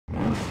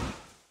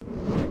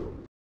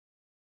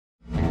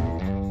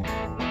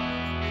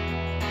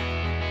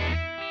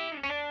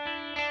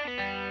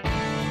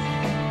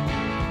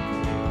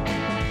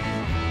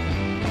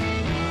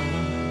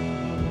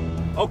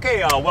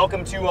Okay,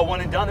 welcome to One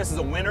and Done. This is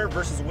a winner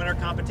versus winner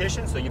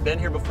competition. So you've been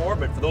here before,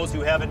 but for those who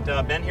haven't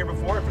been here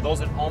before, and for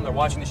those at home that are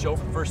watching the show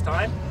for the first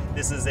time,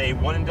 this is a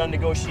one and done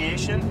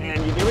negotiation, and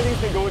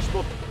everything's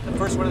negotiable. The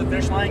first one to the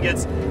finish line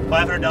gets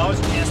 $500,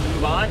 a chance to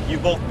move on.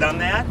 You've both done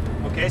that.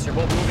 Okay, so you're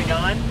both moving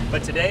on,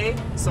 but today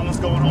someone's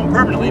going home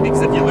permanently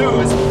because if you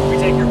lose, we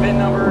take your VIN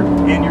number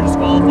and you're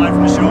disqualified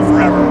from the show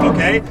forever.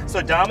 Okay,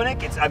 so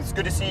Dominic, it's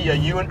good to see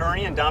you and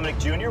Ernie and Dominic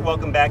Jr.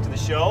 Welcome back to the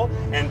show,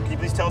 and can you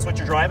please tell us what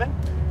you're driving?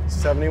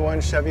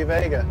 71 Chevy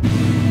Vega.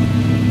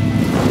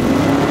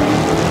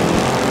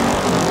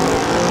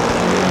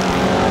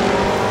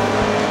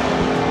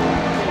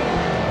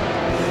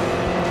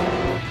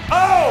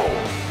 Oh,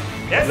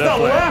 it's the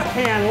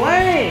left-hand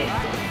lane.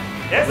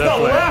 It's the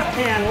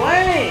left-hand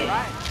lane.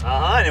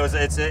 And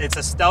it's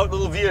a stout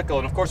little vehicle.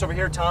 And of course over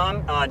here,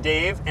 Tom,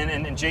 Dave,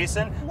 and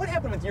Jason. What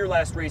happened with your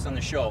last race on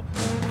the show?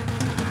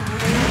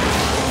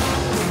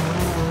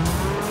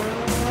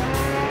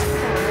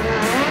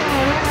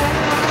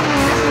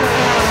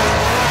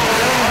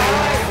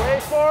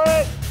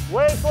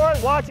 Wait for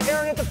it. Watch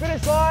Aaron at the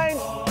finish line.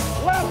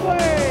 Left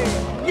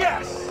lane.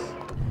 Yes.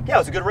 Yeah, it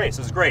was a good race.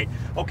 It was great.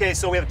 Okay,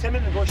 so we have a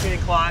 10-minute negotiating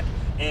clock,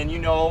 and you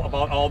know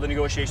about all the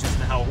negotiations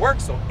and how it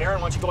works. So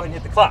Aaron, why don't you go ahead and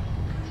hit the clock?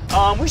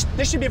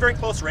 This should be a very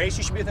close race.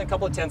 You should be within a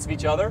couple of tenths of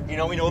each other. You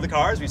know, we know the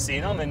cars, we've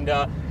seen them, and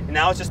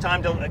now it's just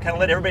time to kind of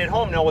let everybody at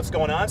home know what's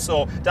going on.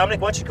 So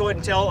Dominic, why don't you go ahead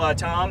and tell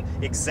Tom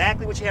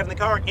exactly what you have in the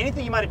car, and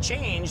anything you might have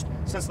changed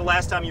since the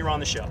last time you were on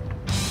the show.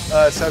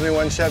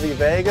 71 Chevy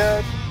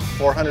Vega,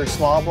 400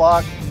 small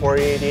block,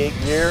 488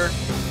 gear,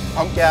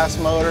 pump gas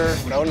motor,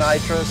 no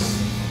nitrous,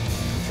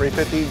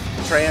 350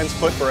 trans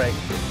foot brake,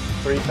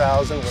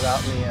 3000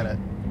 without me in it.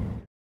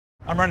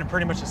 I'm running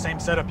pretty much the same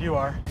setup you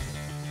are.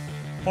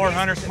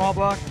 400 small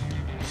block,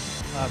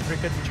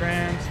 350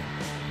 trans.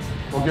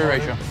 What gear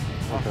ratio?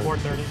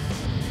 430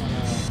 on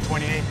a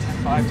 28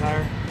 10.5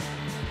 tire.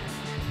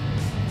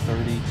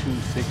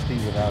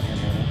 3260 without him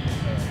in it.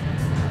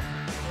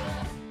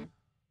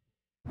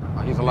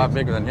 He's a lot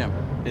bigger than him.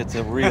 It's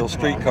a real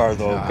street car,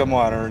 though. Come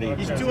on, Ernie.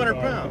 He's 200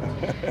 pounds.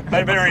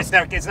 But Ernie, it's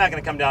not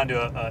going to come down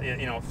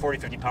to 40,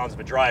 50 pounds of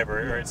a driver,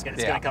 or it's going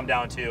to come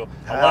down to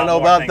a lot more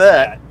about things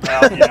that.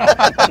 Well,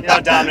 you know,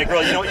 Dominic,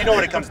 really, you know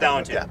what it comes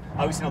down to. Yeah.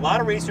 We've seen a lot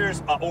of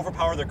racers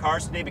overpower their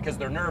cars today because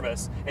they're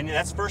nervous, and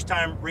that's first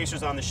time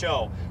racers on the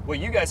show. What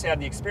you guys have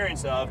the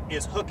experience of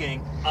is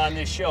hooking on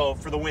this show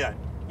for the win.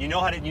 You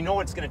know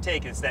what it's going to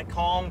take. It's that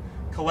calm,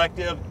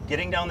 collective,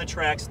 getting down the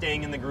track,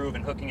 staying in the groove,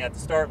 and hooking at the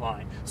start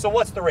line. So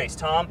what's the race,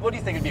 Tom? What do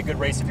you think would be a good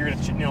race if you're going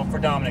to, for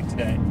Dominic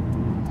today?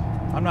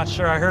 I'm not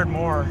sure. I heard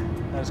more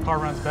that his car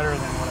runs better than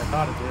what I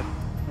thought it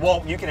did.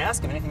 Well, you can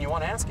ask him anything you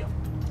want to ask him.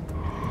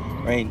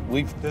 I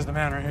mean, There's the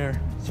man right here.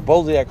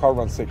 supposedly that car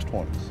runs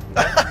 620s.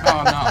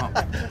 Oh,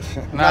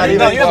 no. Not You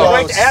even have the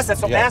right close. to ask that,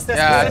 so ask that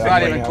Yeah, it's not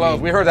specifically. even close.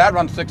 We heard that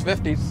run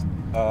 650s.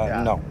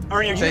 No.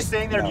 Are you just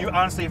saying that, or you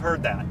honestly have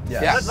heard that?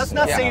 Yes. Let's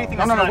not say anything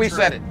that's No, not we true.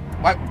 said it.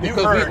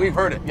 Because we've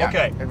heard it. Yeah.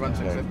 Okay. It runs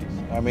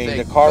 650s. I mean, See,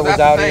 the car so was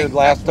that's out the here thing.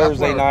 last That's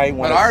Thursday where- night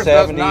when but a ours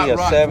does 70, not a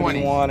run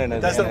 71, and a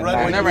It doesn't run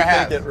when you Never think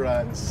has. it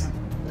runs.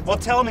 Well,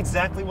 tell him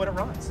exactly what it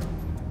runs.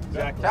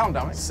 Exactly. Tell him,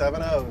 Dominic.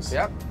 7 O's.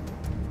 Yep.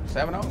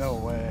 7-0. No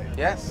way.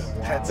 Yes.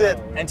 That's it.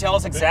 And tell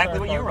us exactly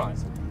what you run.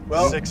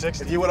 Well,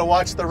 660. if you would have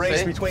watched the race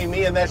See? between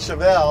me and that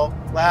Chevelle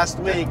last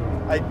week,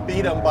 I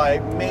beat him by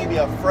maybe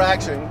a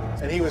fraction,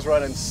 and he was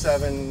running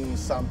 7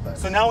 something.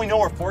 So now we know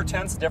we're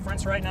 4/10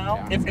 difference right now.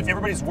 Yeah. If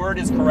everybody's word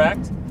is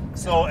correct,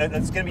 so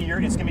it's gonna be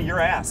your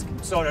ask.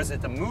 So is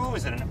it the move?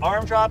 Is it an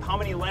arm drop? How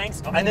many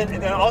lengths? And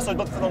then also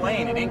look for the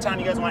lane. And anytime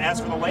you guys want to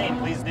ask for the lane,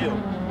 please do.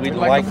 We'd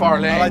Like the far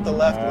lane. I like the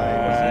left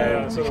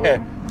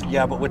lane.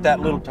 yeah, but with that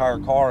little tire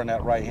car in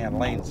that right-hand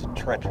lane, it's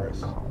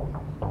treacherous.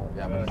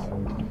 Yeah,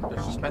 but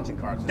they're suspension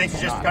cars. Think you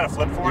just kind of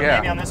flip for it Yeah.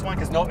 maybe on this one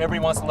because everybody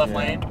wants the left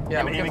lane.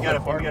 Yeah, we Anybody can got a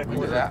flip for it. We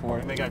can do that.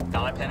 Anybody got a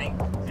dime penny?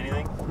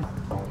 Anything?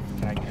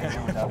 Can I get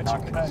it without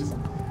knocking this?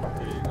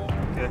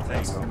 Good,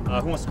 thanks. Who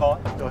wants to call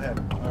it? Go ahead.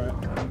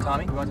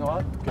 Tommy, you want to call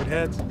it? Good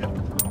heads.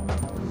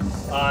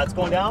 It's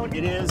going down.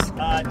 It is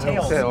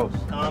tails. Tails.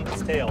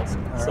 It's tails.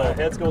 So right.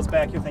 heads goes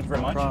back here. Thank you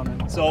very much.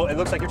 problem. So it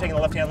looks like you're taking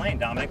the left-hand lane,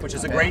 Dominic, which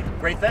is a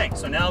great thing.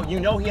 So now you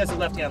know he has a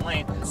left-hand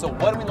lane. So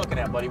what are we looking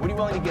at, buddy? What are you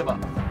willing to give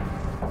up?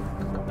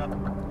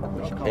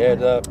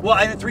 Head up. Well,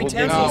 I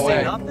 310 No will say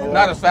way. nothing.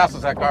 Not as fast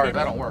as that car is.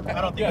 That don't work.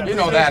 I don't think You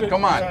know that.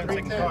 Come on. I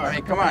mean,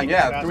 come on.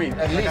 Yeah, 3 at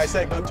Like I least.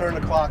 said, go turn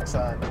the clocks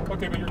on.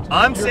 Okay, but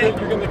I'm saying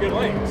you're in the good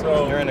lane.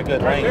 So You're in a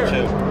good lane, there.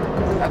 too.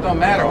 That don't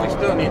matter. We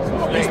still need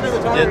some space.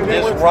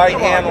 This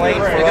right-hand lane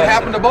for It can us.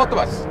 happen to both of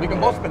us. We can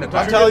both spin the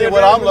tire. I'm telling you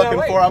what I'm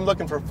looking for. I'm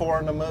looking for 4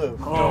 in the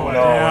move. Oh,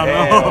 No,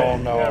 hell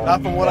no.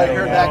 Not from what I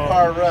heard that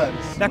car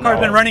runs. That car's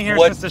been running here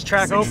What- since this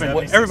track opened.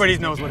 what- Everybody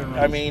knows what it runs.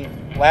 I mean,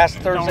 last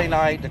Thursday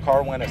night, the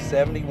car went a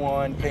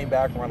 71, came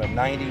back, run a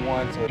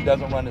 91, so it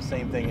doesn't run the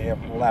same thing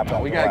every lap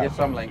after We got to lap. get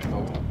some length,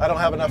 though. I don't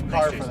have enough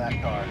car for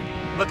that car.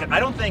 look,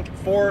 I don't think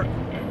 3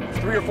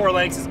 or 4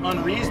 lengths is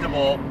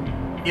unreasonable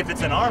if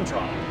it's an arm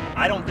drop.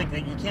 I don't think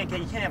that you can't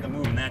have them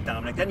moving that,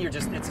 Dominic. Then you're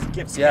just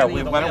it's Yeah,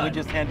 why don't we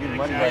just hand you the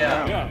money right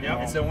now?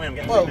 Yeah. It's a win.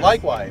 Well,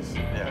 likewise.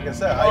 Like I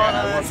said,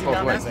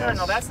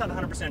 that's not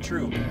 100%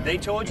 true. They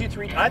told you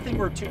 3. I think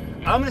we're 2.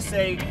 I'm gonna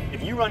say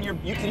if you run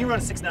can you run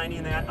a 690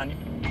 in that?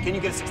 Can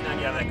you get a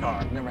 690 out of that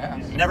car? Never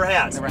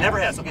has. Never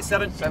has. Okay,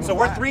 7. So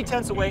we're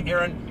 3/10 away,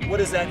 Aaron. What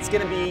is that? It's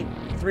gonna be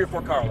 3 or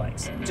 4 car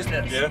lengths. Just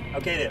this. Yeah.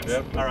 Okay, it is.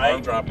 Yep. All right.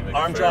 Arm drop to make it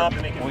Arm fair. drop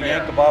to make it We'll fair.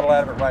 yank the bottle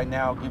out of it right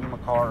now, give him a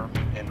car,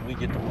 and we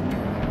get the move.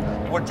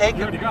 We're taking.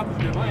 You already got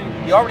the good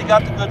lane. You already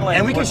got the good lane.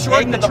 And we can We're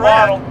shorten taking the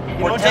bottle.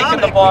 track. We're taking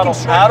Dominic, the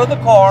bottle out of the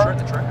car.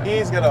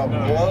 He's gonna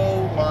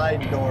blow my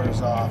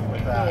doors off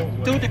with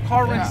that. Dude, the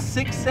car ran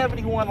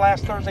 671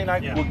 last Thursday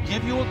night. Yeah. We'll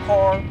give you a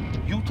car.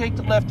 You take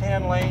the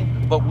left-hand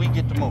lane, but we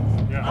get to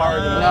move. No,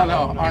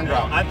 arm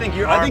drop. I think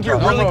you're drop.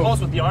 really No, close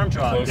with the arm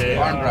drop, Close Dave.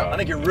 arm drop. I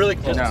think you're really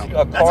close. No.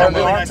 A That's car a and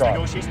really arm nice drop.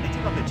 negotiation. They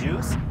took out the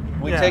juice.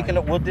 We're Yeah. taking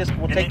it. We'll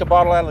And take the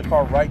bottle out of the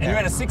car right And you're now.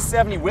 in a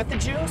 670 with the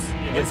juice?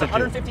 It's a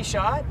 150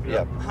 shot?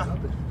 Yep.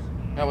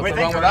 Yeah, Wait, what's thanks.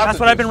 wrong without That's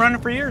the what I've juice? been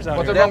running for years out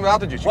What's here. wrong without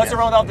the juice? What's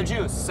wrong without the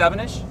juice?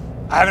 7-ish?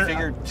 I haven't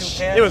Figured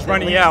 210. It was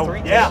running,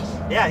 yeah.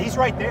 Yeah, he's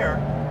right there.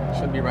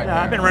 Should be right Yeah,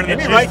 there. I've been running It'd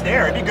the be juice. right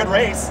there. It'd be a good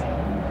race.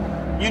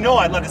 You know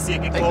I'd love to see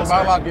it get Take the closer.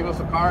 bottle out, give us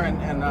a car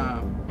and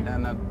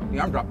the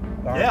arm drop.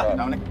 Yeah.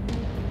 Dominic.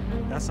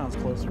 That sounds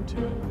closer to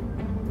it.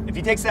 If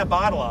he takes that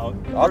bottle out,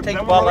 I'll take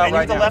the bottle out and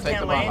right use the now. left Take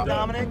hand the bottle lane, out.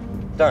 Dominic.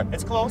 Done.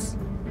 It's close.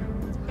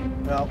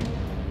 Well,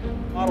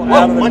 Bottle Whoa,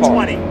 out of the car.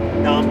 120.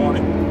 Dom.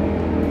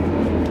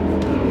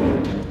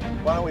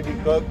 why don't we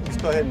let's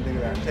go ahead and do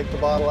that. Take the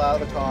bottle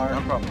out of the car.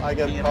 No problem. I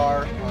get a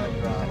car, arm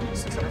drop.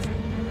 600 feet.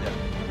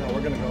 No,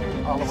 we're gonna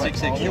go all the way.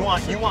 660.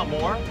 You want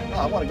more? No,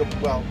 I want to go.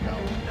 Well, no.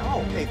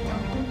 No. 8th mile.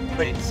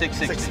 But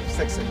 660.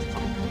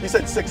 660. You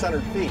said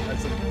 600 feet.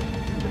 That's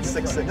it's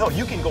 660. no,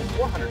 you can go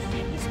 400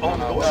 feet. No,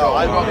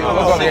 I want to No,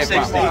 go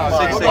 660. 8 miles.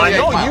 660. Well, I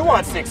know you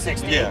want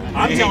 660. Yeah.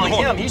 I'm Yeah. telling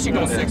him he should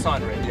go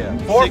 600. Yeah.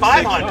 4 or 660.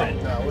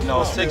 500.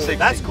 No, 660.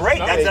 That's great.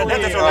 That's a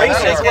racer's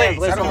That's race.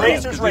 That's a okay.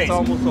 racer's It's race.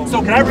 almost over.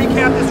 So can I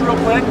recap this real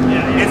quick?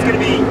 Yeah. It's going to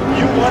be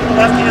you won the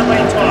left-hand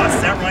lane toss.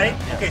 Is that right?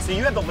 Okay. So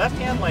you have the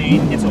left-hand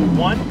lane. It's a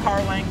 1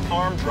 car length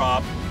arm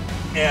drop,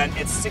 and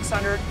it's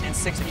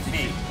 660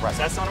 feet. Right. Does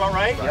that sound about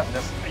right? Yep.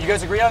 You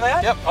guys agree on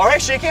that? Yep. All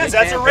right. Shake hands. Shake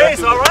That's a hands.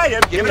 race. All right.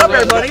 Give it up,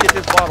 everybody. Let's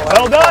get this bottle out.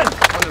 Well done.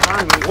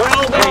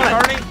 Well Hey,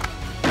 done. Ernie.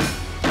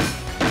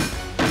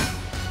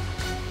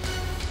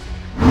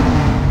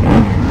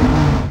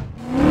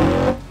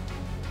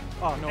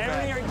 Oh, no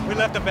Aaron, bag. We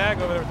left a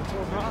bag over there with the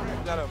tools.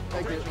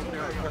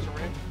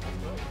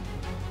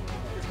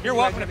 You're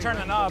welcome to turn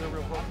the knob. I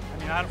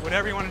mean,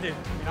 whatever you want to do. I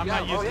mean, I'm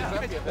not using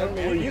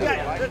it. You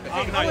got it.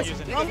 I'm not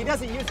using it. If he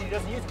doesn't use it, he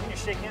doesn't use it. We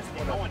just shake hands and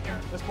get going here.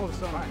 Let's pull the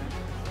stone out.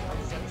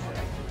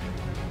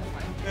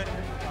 Good.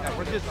 Yeah,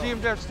 we're just seeing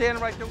them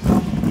standing right there.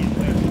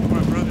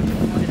 My brother.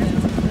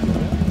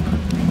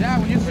 Yeah,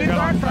 when you see the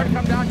arm try to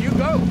come down, you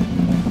go.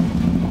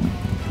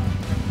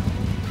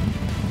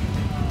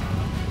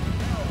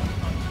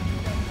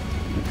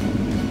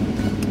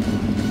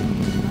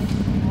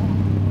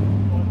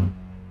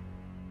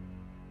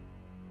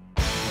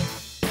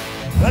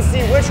 Let's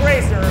see which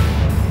racer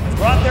has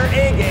brought their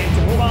A game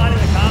to move on in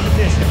the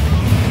competition.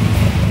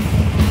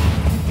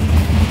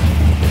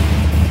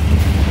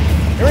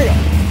 Here we go.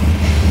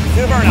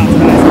 See the burnouts,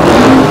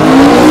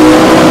 guys.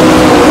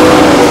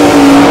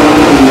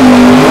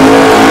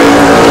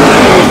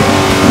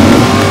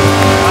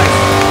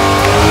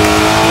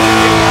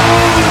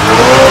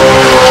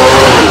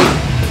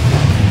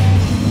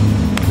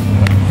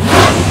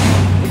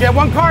 We get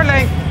 1 car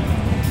length.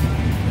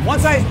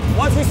 Once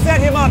we set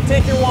him up,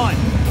 take your 1.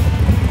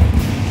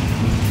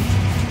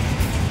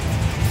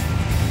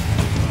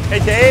 Hey,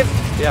 Dave.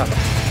 Yeah.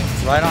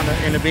 Right on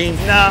in the beam.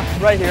 Nah,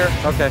 right here.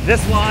 Okay. This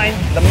line,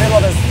 the middle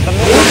of his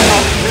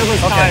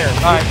tire,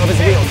 All right. of his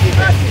wheels.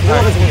 Middle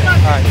of his wheel.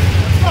 All right.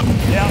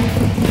 Yeah.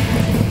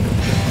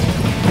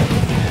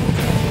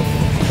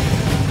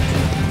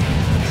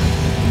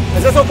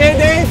 Is this okay,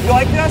 Dave? You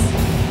like this?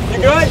 You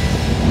good?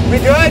 We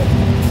good?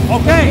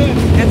 Okay.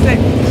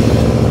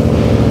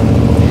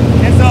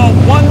 It's a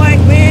 1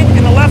 length lead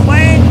in the left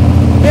lane.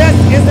 This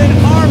is an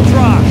arm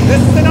drop.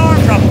 This is an arm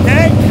drop,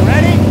 okay? You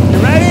ready? You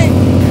ready?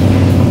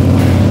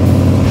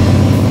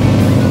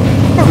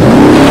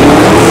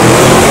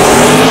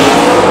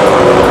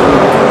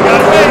 You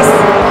got a race.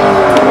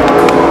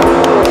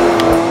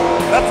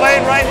 Left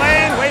lane, right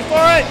lane. Wait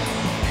for it.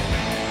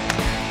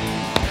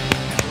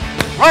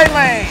 Right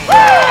lane.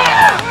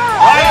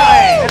 Right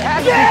lane. It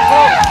had to be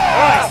close.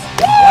 Nice.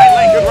 Right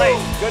lane. Good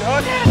race. Good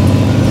hook.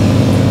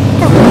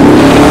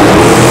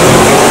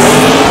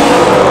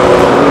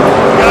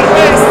 You got a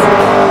race.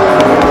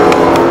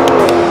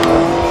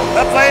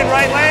 Left lane,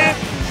 right lane.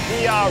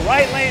 The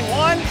right lane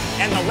won,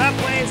 and the left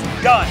lane's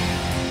done.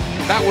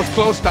 That was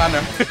close down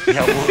there.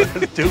 Yeah, well,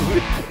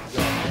 dude.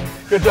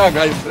 Good job,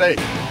 guys. Hey,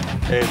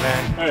 Hey,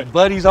 man.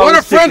 Buddies what always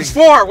are friends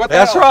sticking. for? What the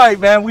That's hell? right,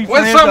 man. We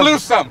Win friends some, up.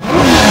 lose some.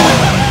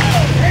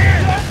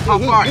 How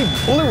far? He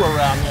blew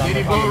around me. Did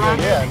he go around?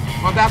 Yeah.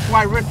 Well, that's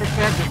why Richard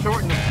said to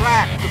shorten the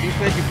track, because he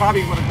said you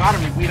probably would have got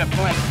him if we'd have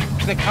plenty.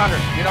 600.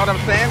 You know what I'm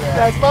saying?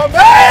 That's my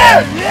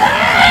man!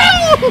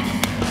 Yeah.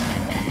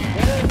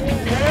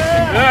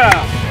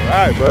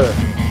 All right, brother.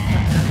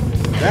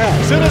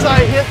 As soon as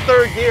I hit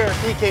third gear,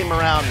 he came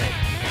around me.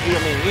 He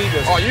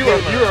just. Oh, you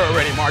were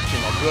already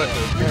marching on good.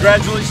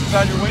 Congratulations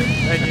on your win.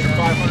 Thank you.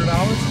 $500.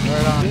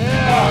 Right on.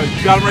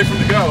 You got them right from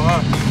the go, huh?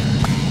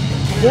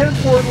 More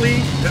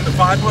importantly than the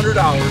 $500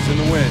 in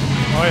the win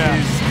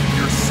is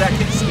your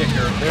second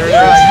sticker. There it is.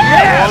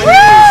 Yeah!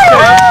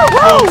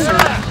 Closer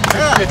to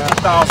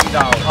 $50,000.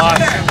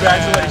 Awesome.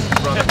 Congratulations,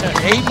 brother.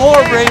 8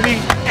 more,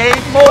 baby.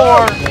 8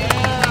 more.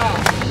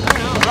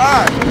 All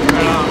right.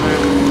 Right on,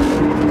 man.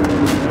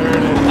 There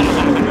it is.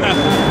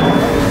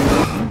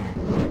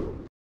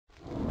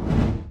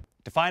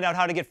 To find out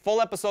how to get full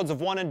episodes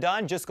of One and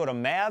Done, just go to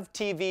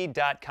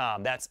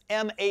MAVTV.com. That's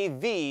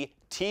MAVTV.com.